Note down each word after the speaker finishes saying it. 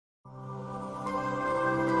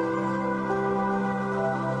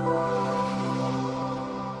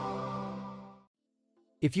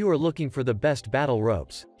If you are looking for the best battle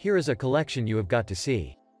ropes, here is a collection you have got to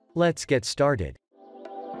see. Let's get started.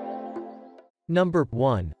 Number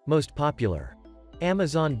 1. Most popular.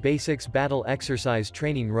 Amazon Basics Battle Exercise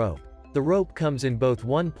Training Rope. The rope comes in both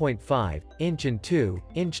 1.5 inch and 2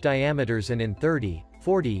 inch diameters and in 30,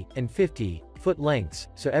 40, and 50 foot lengths,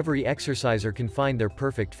 so every exerciser can find their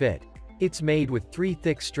perfect fit. It's made with 3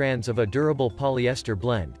 thick strands of a durable polyester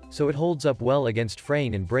blend, so it holds up well against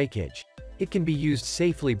fraying and breakage. It can be used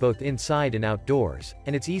safely both inside and outdoors,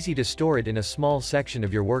 and it's easy to store it in a small section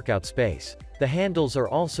of your workout space. The handles are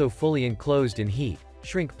also fully enclosed in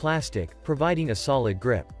heat-shrink plastic, providing a solid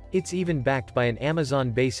grip. It's even backed by an Amazon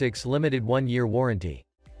Basics limited 1-year warranty.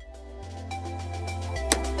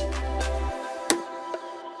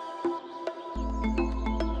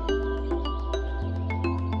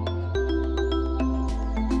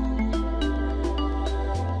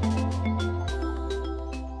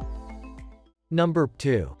 Number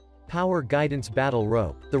 2. Power Guidance Battle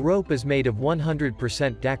Rope. The rope is made of 100%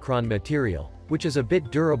 Dacron material, which is a bit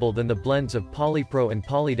durable than the blends of Polypro and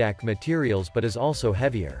Polydac materials but is also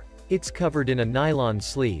heavier. It's covered in a nylon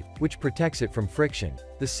sleeve, which protects it from friction.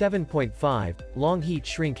 The 7.5 long heat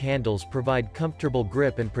shrink handles provide comfortable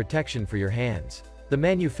grip and protection for your hands. The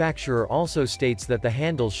manufacturer also states that the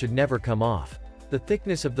handles should never come off. The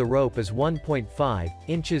thickness of the rope is 1.5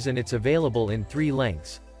 inches and it's available in 3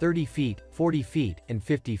 lengths: 30 feet, 40 feet, and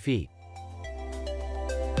 50 feet.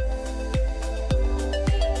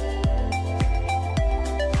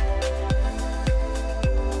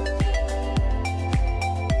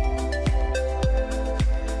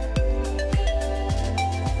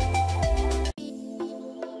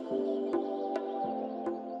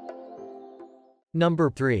 Number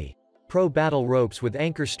 3. Pro Battle Ropes with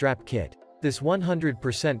Anchor Strap Kit. This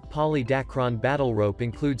 100% poly Dacron battle rope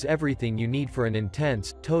includes everything you need for an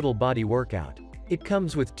intense, total body workout. It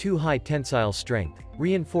comes with 2 high tensile strength,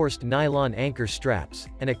 reinforced nylon anchor straps,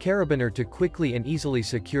 and a carabiner to quickly and easily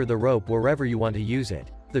secure the rope wherever you want to use it.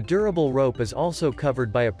 The durable rope is also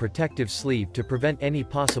covered by a protective sleeve to prevent any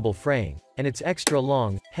possible fraying, and its extra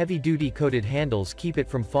long, heavy-duty coated handles keep it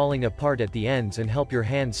from falling apart at the ends and help your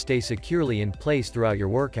hands stay securely in place throughout your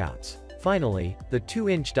workouts. Finally, the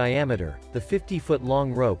 2-inch diameter, the 50-foot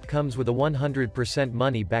long rope comes with a 100%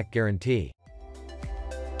 money-back guarantee.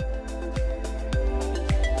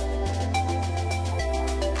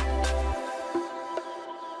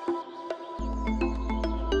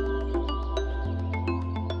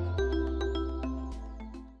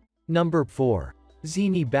 Number 4.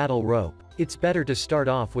 Zini Battle Rope. It's better to start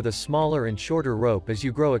off with a smaller and shorter rope as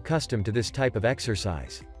you grow accustomed to this type of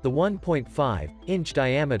exercise. The 1.5 inch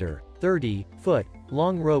diameter, 30-foot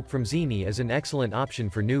long rope from Zini is an excellent option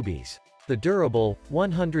for newbies. The durable,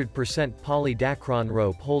 100% poly Dacron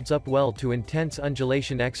rope holds up well to intense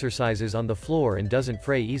undulation exercises on the floor and doesn't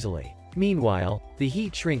fray easily. Meanwhile, the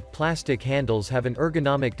heat-shrink plastic handles have an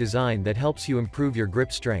ergonomic design that helps you improve your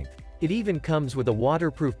grip strength. It even comes with a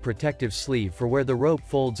waterproof protective sleeve for where the rope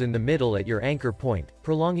folds in the middle at your anchor point,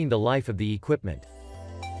 prolonging the life of the equipment.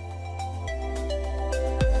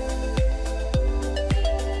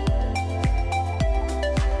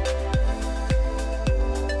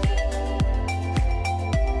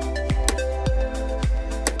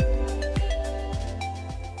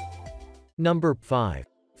 Number 5.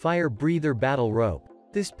 Fire Breather Battle Rope.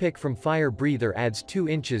 This pick from Fire Breather adds 2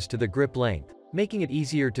 inches to the grip length, making it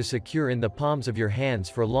easier to secure in the palms of your hands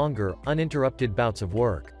for longer, uninterrupted bouts of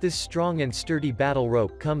work. This strong and sturdy battle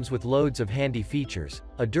rope comes with loads of handy features: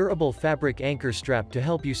 a durable fabric anchor strap to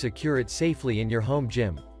help you secure it safely in your home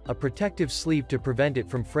gym, a protective sleeve to prevent it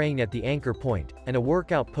from fraying at the anchor point, and a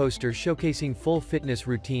workout poster showcasing full fitness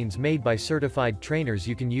routines made by certified trainers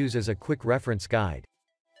you can use as a quick reference guide.